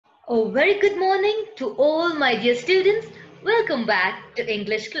Oh, very good morning to all my dear students. Welcome back to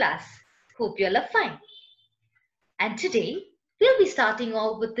English class. Hope you all are fine. And today we'll be starting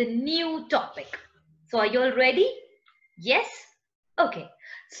off with a new topic. So are you all ready? Yes? Okay.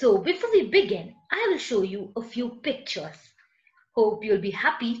 So before we begin, I will show you a few pictures. Hope you'll be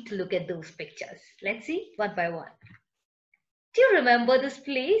happy to look at those pictures. Let's see one by one. Do you remember this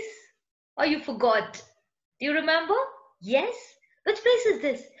place? Or you forgot? Do you remember? Yes? Which place is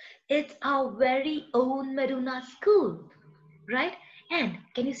this? It's our very own Meduna school, right? And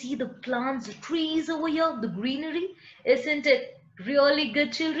can you see the plants, the trees over here, the greenery? Isn't it really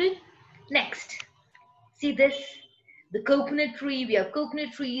good, children? Next, see this? The coconut tree. We have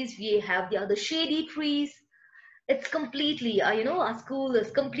coconut trees. We have the other shady trees. It's completely, our school is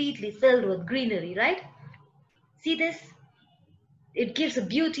completely filled with greenery, right? See this? It gives a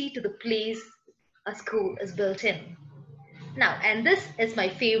beauty to the place a school is built in. Now, and this is my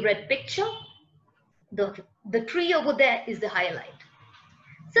favorite picture. The tree over there is the highlight.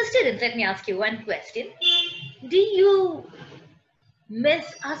 So students, let me ask you one question. Do you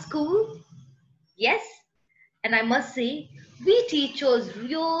miss our school? Yes? And I must say, we teachers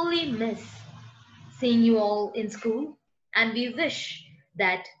really miss seeing you all in school, and we wish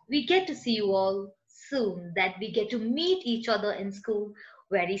that we get to see you all soon, that we get to meet each other in school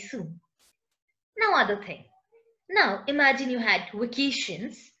very soon. Now, other thing. Now, imagine you had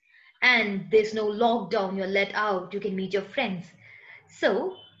vacations and there's no lockdown, you're let out, you can meet your friends.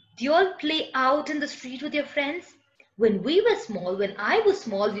 So, do you all play out in the street with your friends? When we were small, when I was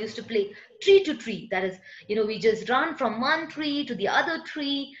small, we used to play tree to tree. That is, we just run from one tree to the other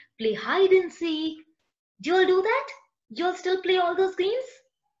tree, play hide and seek. Do you all do that? Do you all still play all those games?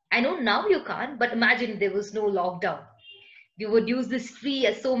 I know now you can't, but imagine there was no lockdown. We would use this tree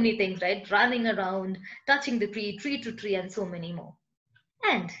as so many things, right? Running around, touching the tree, tree to tree, and so many more.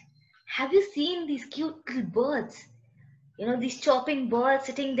 And have you seen these cute little birds? These chopping birds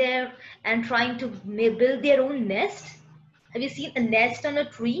sitting there and trying to build their own nest. Have you seen a nest on a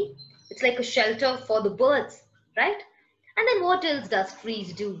tree? It's like a shelter for the birds, right? And then what else does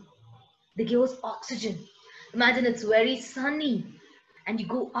trees do? They give us oxygen. Imagine it's very sunny and you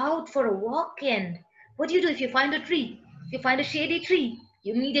go out for a walk, and what do you do if you find a tree? If you find a shady tree,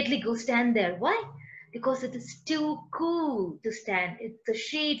 you immediately go stand there. Why? Because it is too cool to stand. It's a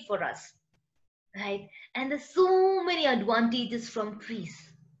shade for us, right? And there's so many advantages from trees.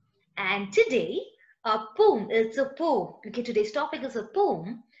 And today, our poem, it's a poem. Okay, today's topic is a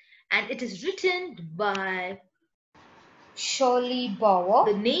poem, and it is written by Shirley Bauer.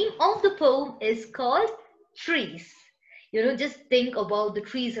 The name of the poem is called Trees. Just think about the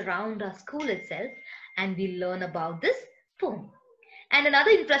trees around our school itself, and we learn about this poem. And another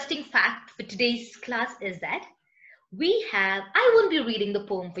interesting fact for today's class is that I won't be reading the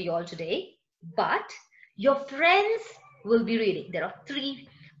poem for you all today, but your friends will be reading. There are three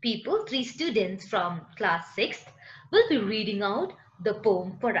students from class 6th will be reading out the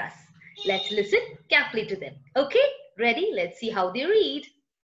poem for us. Let's listen carefully to them. Okay, ready? Let's see how they read.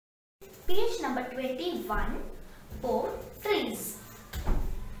 Page number 21, poem Trees.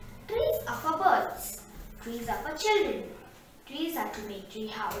 Trees are for birds. Trees are for children. Trees are to make tree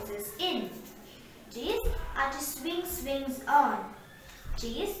houses in. Trees are to swing swings on.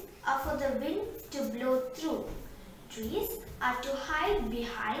 Trees are for the wind to blow through. Trees are to hide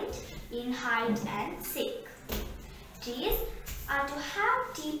behind in hide and seek. Trees are to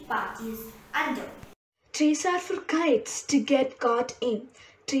have tea parties under. Trees are for kites to get caught in.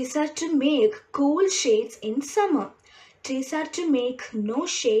 Trees are to make cool shades in summer. Trees are to make no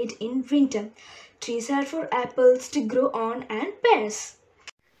shade in winter. Trees are for apples to grow on and pears.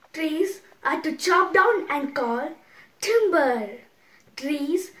 Trees are to chop down and call timber.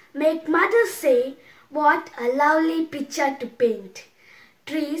 Trees make mothers say, "What a lovely picture to paint."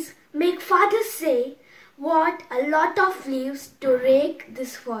 Trees make fathers say, "What a lot of leaves to rake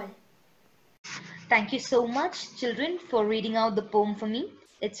this fall." Thank you so much, children, for reading out the poem for me.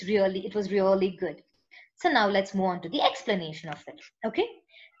 It was really good. So now let's move on to the explanation of it. Okay?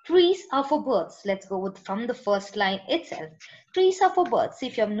 Trees are for birds. Let's go from the first line itself. Trees are for birds. See,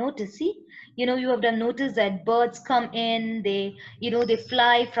 if you have noticed, you have done notice that birds come in, they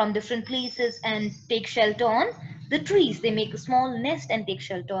fly from different places and take shelter on the trees. They make a small nest and take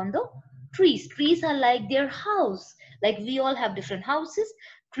shelter on the trees. Trees are like their house. Like we all have different houses.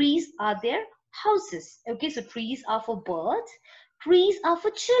 Trees are their houses. Okay, so trees are for birds. Trees are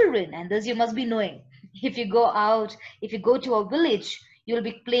for children. And this you must be knowing. If you go to a village, you'll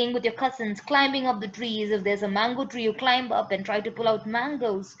be playing with your cousins, climbing up the trees. If there's a mango tree, you climb up and try to pull out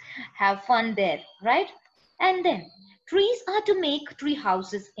mangoes. Have fun there, right? And then Trees are to make tree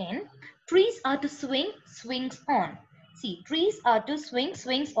houses in. Trees are to swing swings on. See, trees are to swing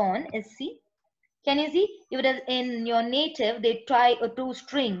swings on is, see, can you see? If it is in your native, they try a two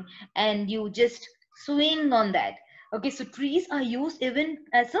string and you just swing on that. Okay, so trees are used even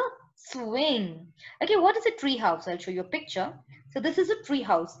as a swing. Okay, what is a tree house? I'll show you a picture. So this is a tree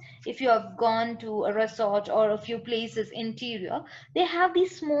house. If you have gone to a resort or a few places interior, they have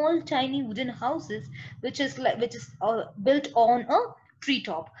these small tiny wooden houses which is built on a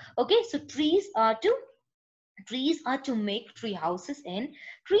treetop. Okay, so trees are to make tree houses in.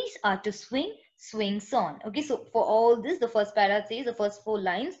 Trees are to swing swings on. Okay, so for all this, the first para says, the first four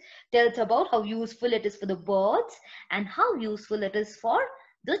lines tells about how useful it is for the birds and how useful it is for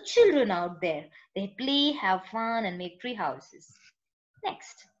the children out there. They play, have fun, and make tree houses.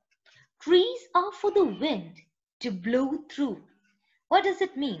 Next, trees are for the wind to blow through. What does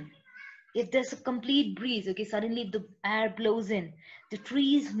it mean? If there's a complete breeze, okay, suddenly the air blows in, the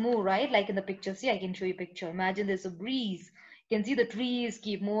trees move, right? Like in the picture. See, I can show you a picture. Imagine there's a breeze. You can see the trees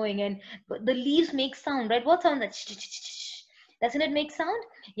keep moving and the leaves make sound, right? What sound? That doesn't it make sound?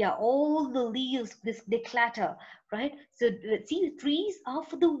 Yeah, all the leaves, they clatter, right? So see, the trees are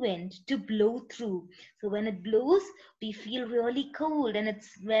for the wind to blow through. So when it blows, we feel really cold and it's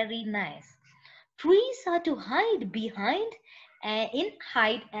very nice. Trees are to hide behind in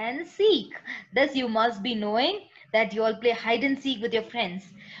hide and seek. Thus, you must be knowing that you all play hide and seek with your friends,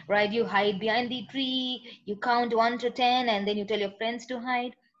 right? You hide behind the tree, you count 1 to 10, and then you tell your friends to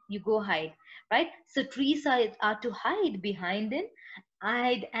hide. You go hide, right? So trees are to hide behind in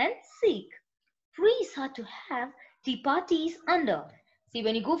hide and seek. Trees are to have tea parties under. See,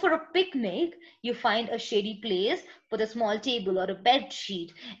 when you go for a picnic, you find a shady place, put a small table or a bed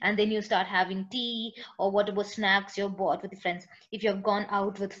sheet, and then you start having tea or whatever snacks you bought with your friends. If you have gone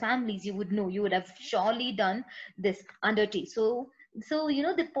out with families, you would know, you would have surely done this under tea. So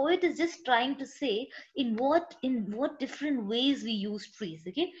the poet is just trying to say in what different ways we use trees.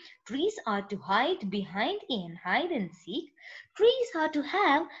 Okay, trees are to hide behind in hide and seek. Trees are to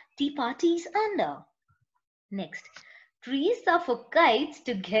have tea parties under. Next, trees are for kites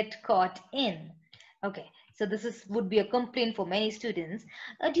to get caught in. Okay, so this would be a complaint for many students.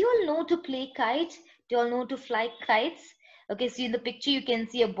 Do you all know to play kites? Do you all know to fly kites? Okay, so in the picture you can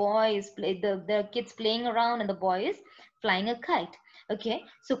see a boy is the kids playing around and the boy is flying a kite. Okay,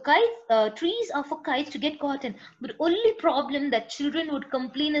 so trees are for kites to get caught in. But only problem that children would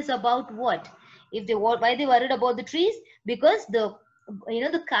complain is about what? Why they worried about the trees? Because the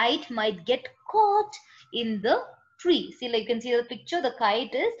kite might get caught in the tree. See, like you can see the picture, the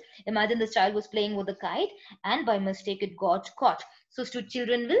kite is, imagine this child was playing with the kite and by mistake it got caught. So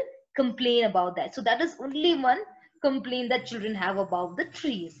children will complain about that. So that is only one complaint that children have about the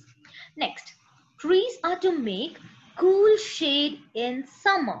trees. Next, trees are to make cool shade in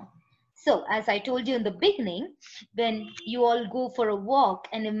summer. So as I told you in the beginning, when you all go for a walk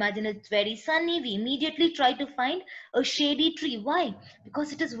and imagine it's very sunny, we immediately try to find a shady tree. Why?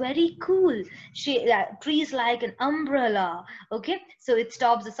 Because it is very cool. Trees like an umbrella. Okay, so it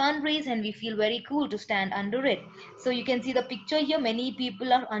stops the sun rays and we feel very cool to stand under it. So you can see the picture here. Many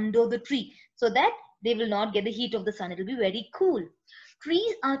people are under the tree so that they will not get the heat of the sun. It will be very cool.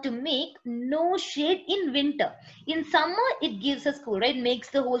 Trees are to make no shade in winter. In summer, it gives us cool, right? Makes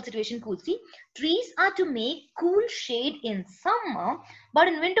the whole situation cool. See, trees are to make cool shade in summer, but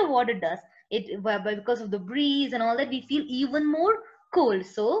in winter, what it does? Because of the breeze and all that, we feel even more cold.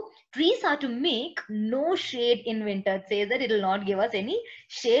 So, trees are to make no shade in winter. It says that it will not give us any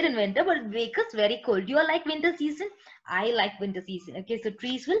shade in winter, but make us very cold. Do you all like winter season? I like winter season. Okay, so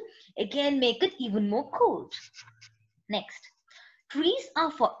trees will again make it even more cold. Next. Trees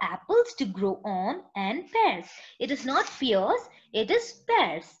are for apples to grow on and pears. It is not pears, it is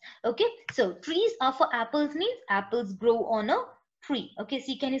pears. Okay, so trees are for apples means apples grow on a tree. Okay,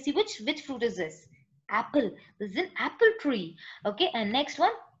 see, can you see which fruit is this? Apple. This is an apple tree. Okay, and next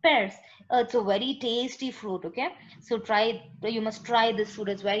one, pears. It's a very tasty fruit. Okay, so you must try this fruit.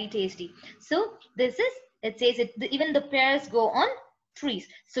 It's very tasty. So it says even the pears go on trees.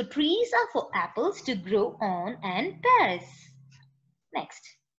 So trees are for apples to grow on and pears. Next,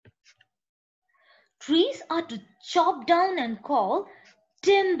 trees are to chop down and call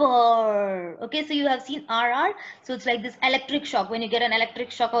timber. Okay, so you have seen RR. So it's like this electric shock. When you get an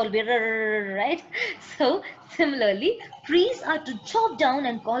electric shock, it will be right. So similarly, trees are to chop down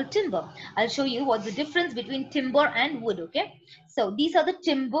and call timber. I'll show you what's the difference between timber and wood. Okay, So these are the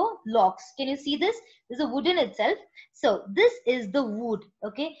timber logs. Can you see this? This is a wooden itself. So this is the wood.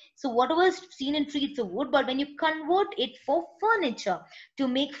 Okay. So whatever is seen in tree, it's a wood. But when you convert it for furniture, to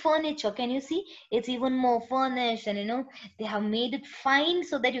make furniture, can you see? It's even more furnished, and they have made it fine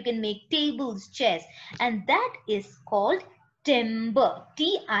so that you can make tables, chairs, and that is called timber.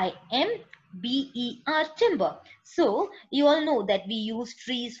 Timber, timber. So you all know that we use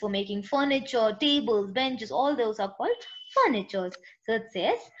trees for making furniture, tables, benches, all those are called furnitures. So it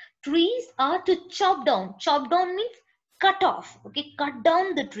says trees are to chop down. Chop down means cut off. Okay, cut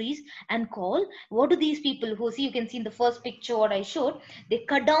down the trees and call. What do these people who see, you can see in the first picture what I showed, they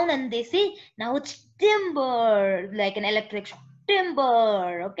cut down and they say now it's timber, like an electric shock.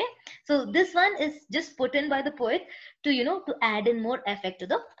 Timber. Okay, so this one is just put in by the poet to to add in more effect to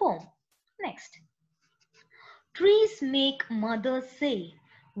the poem. Next, trees make mothers say,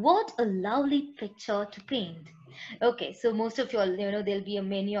 what a lovely picture to paint. Okay, so most of you all, there'll be a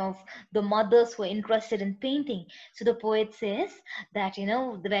many of the mothers who are interested in painting. So the poet says that,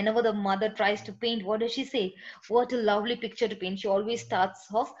 whenever the mother tries to paint, what does she say? What a lovely picture to paint. She always starts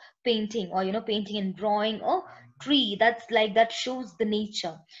off painting, or, painting and drawing a tree. That's like, that shows the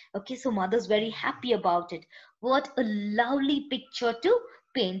nature. Okay, so mother's very happy about it. What a lovely picture to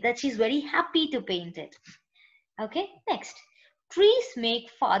paint, that she's very happy to paint it. Okay, next. Trees make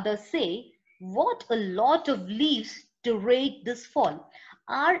father say, what a lot of leaves to rake this fall.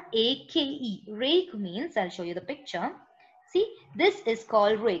 R-A-K-E. Rake means, I'll show you the picture. See, this is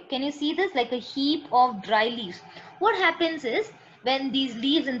called rake. Can you see this? Like a heap of dry leaves. What happens is, when these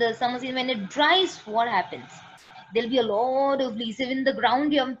leaves in the summer season, when it dries, what happens? There'll be a lot of leaves. Even the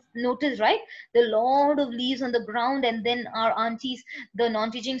ground, you have noticed, right? There are a lot of leaves on the ground, and then our aunties, the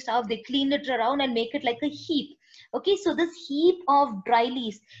non-teaching staff, they clean it around and make it like a heap. Okay, so this heap of dry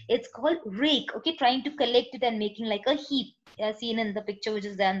leaves, it's called rake. Okay, trying to collect it and making like a heap, seen in the picture which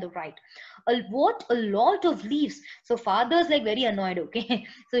is there on the right. What a lot of leaves. So father's like very annoyed. Okay,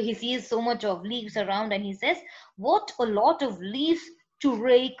 so he sees so much of leaves around and he says, what a lot of leaves to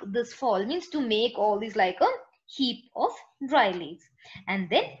rake this fall. Means to make all these like a heap of dry leaves. And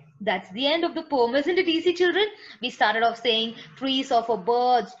then that's the end of the poem, isn't it easy, children? We started off saying trees are for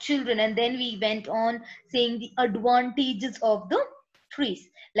birds, children, and then we went on saying the advantages of the trees,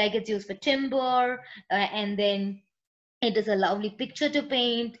 like it's used for timber, and then it is a lovely picture to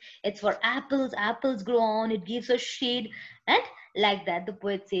paint. It's for apples. Apples grow on. It gives us shade. And like that, the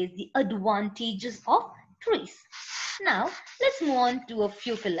poet says the advantages of trees. Now, let's move on to a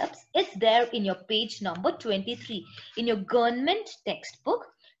few fill-ups. It's there in your page number 23. In your government textbook,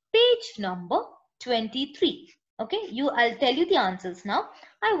 page number 23. Okay, I'll tell you the answers now.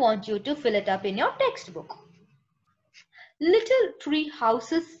 I want you to fill it up in your textbook. Little tree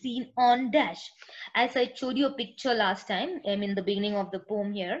houses seen on dash. As I showed you a picture last time, in the beginning of the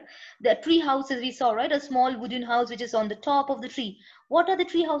poem here, the tree houses we saw, right? A small wooden house which is on the top of the tree. What are the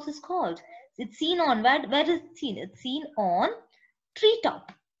tree houses called? It's seen on, where is it seen? It's seen on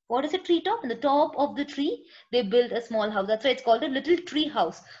treetop. What is a treetop? In the top of the tree, they build a small house. That's why it's called a little tree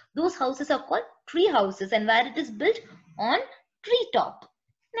house. Those houses are called tree houses, and where it is built? On treetop.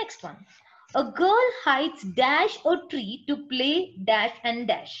 Next one. A girl hides dash a tree to play dash and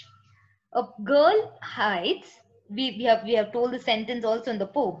dash. A girl hides. We have told the sentence also in the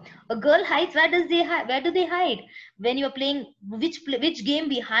poem. A girl hides. Where do they hide? When you are playing which game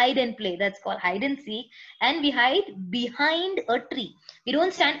we hide and play? That's called hide and seek. And we hide behind a tree. We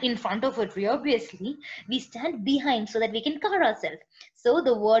don't stand in front of a tree, obviously. We stand behind so that we can cover ourselves. So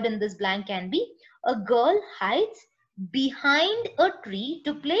the word in this blank can be, a girl hides behind a tree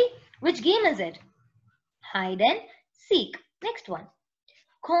to play. Which game is it? Hide and seek. Next one.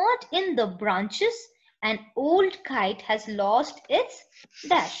 Caught in the branches, an old kite has lost its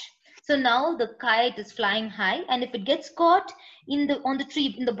dash. So now the kite is flying high, and if it gets caught on the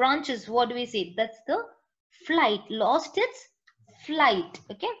tree, in the branches, what do we say? That's the flight. Lost its flight.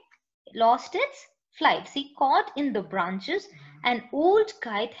 Okay, lost its flight. See, caught in the branches, an old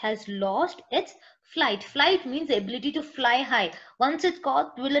kite has lost its flight. Flight means the ability to fly high. Once it's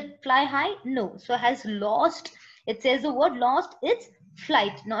caught, will it fly high? No. So has lost. It says the word lost its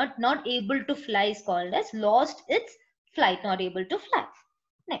flight. Not able to fly is called as lost its flight. Not able to fly.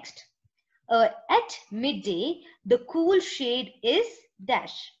 Next. At midday, the cool shade is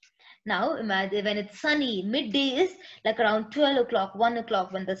dash. Now imagine when it's sunny. Midday is like around 12 o'clock, 1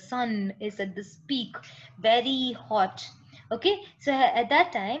 o'clock, when the sun is at this peak, very hot. Okay, so at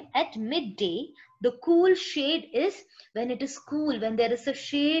that time, at midday, the cool shade is when it is cool, when there is a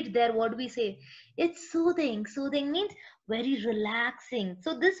shade there. What do we say? It's soothing. Soothing means very relaxing.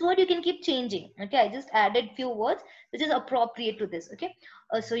 So this word you can keep changing. Okay, I just added few words which is appropriate to this. Okay,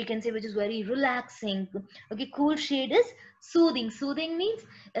 so you can say which is very relaxing. Okay, cool shade is soothing. Soothing means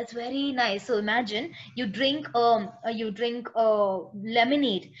it's very nice. So imagine you drink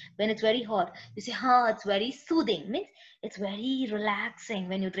lemonade when it's very hot. You say, "Ha, it's very soothing." Means it's very relaxing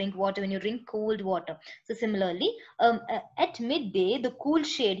when you drink water. When you drink cold water. So similarly, at midday, the cool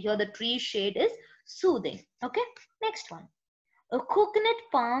shade here, the tree shade is soothing. Okay, next one. A coconut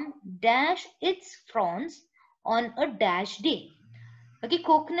palm dash its fronds on a dash day. Okay,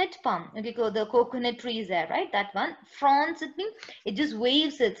 coconut palm. Okay, the coconut tree is there, right? That one. Fronds, it means it just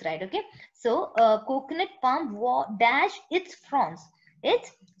waves its, right? Okay. So, coconut palm dash its fronds. It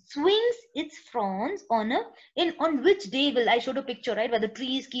swings its fronds on on which day will I showed a picture, right? Where the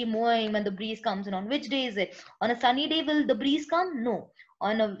trees keep moving when the breeze comes in. On which day is it? On a sunny day will the breeze come? No.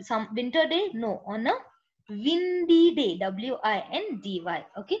 On some winter day? No. On a windy day, windy.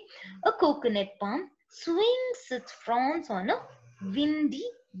 Okay, a coconut palm swings its fronds on a windy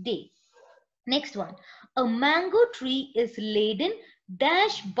day. Next one, a mango tree is laden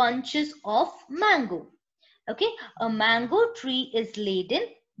dash bunches of mango. Okay, a mango tree is laden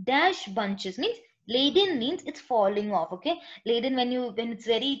dash bunches means laden means it's falling off. Okay, laden when it's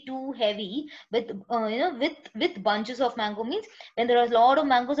very too heavy with with bunches of mango means when there are a lot of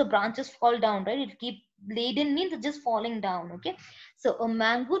mangoes the branches fall down, right? It keep laden means it's just falling down. Okay, so a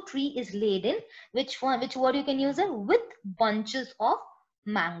mango tree is laden, which word you can use it with bunches of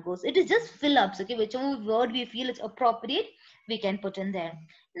mangoes. It is just fill ups. Okay, whichever word we feel is appropriate we can put in there.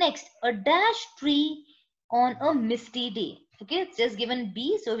 Next, a dash tree on a misty day. Okay, it's just given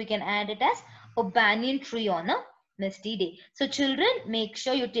B, so we can add it as a banyan tree on a misty day. So children, make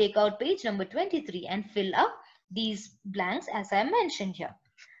sure you take out page number 23 and fill up these blanks as I mentioned here.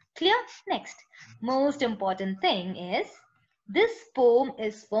 Clear? Next, most important thing is this poem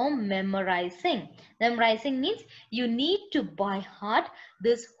is for memorizing. Memorizing means you need to by heart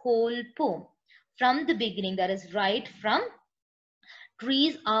this whole poem from the beginning, that is right from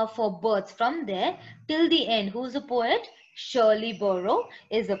trees are for birds from there till the end. Who's the poet? Shirley Burrow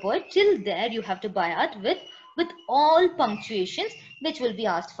is the poet. Till there you have to by heart with all punctuations which will be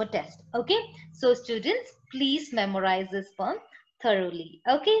asked for test. Okay, so students, please memorize this poem thoroughly.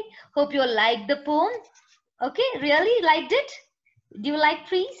 Okay, hope you like the poem. Okay, really liked it? Do you like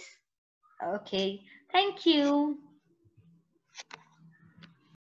trees? Okay, thank you.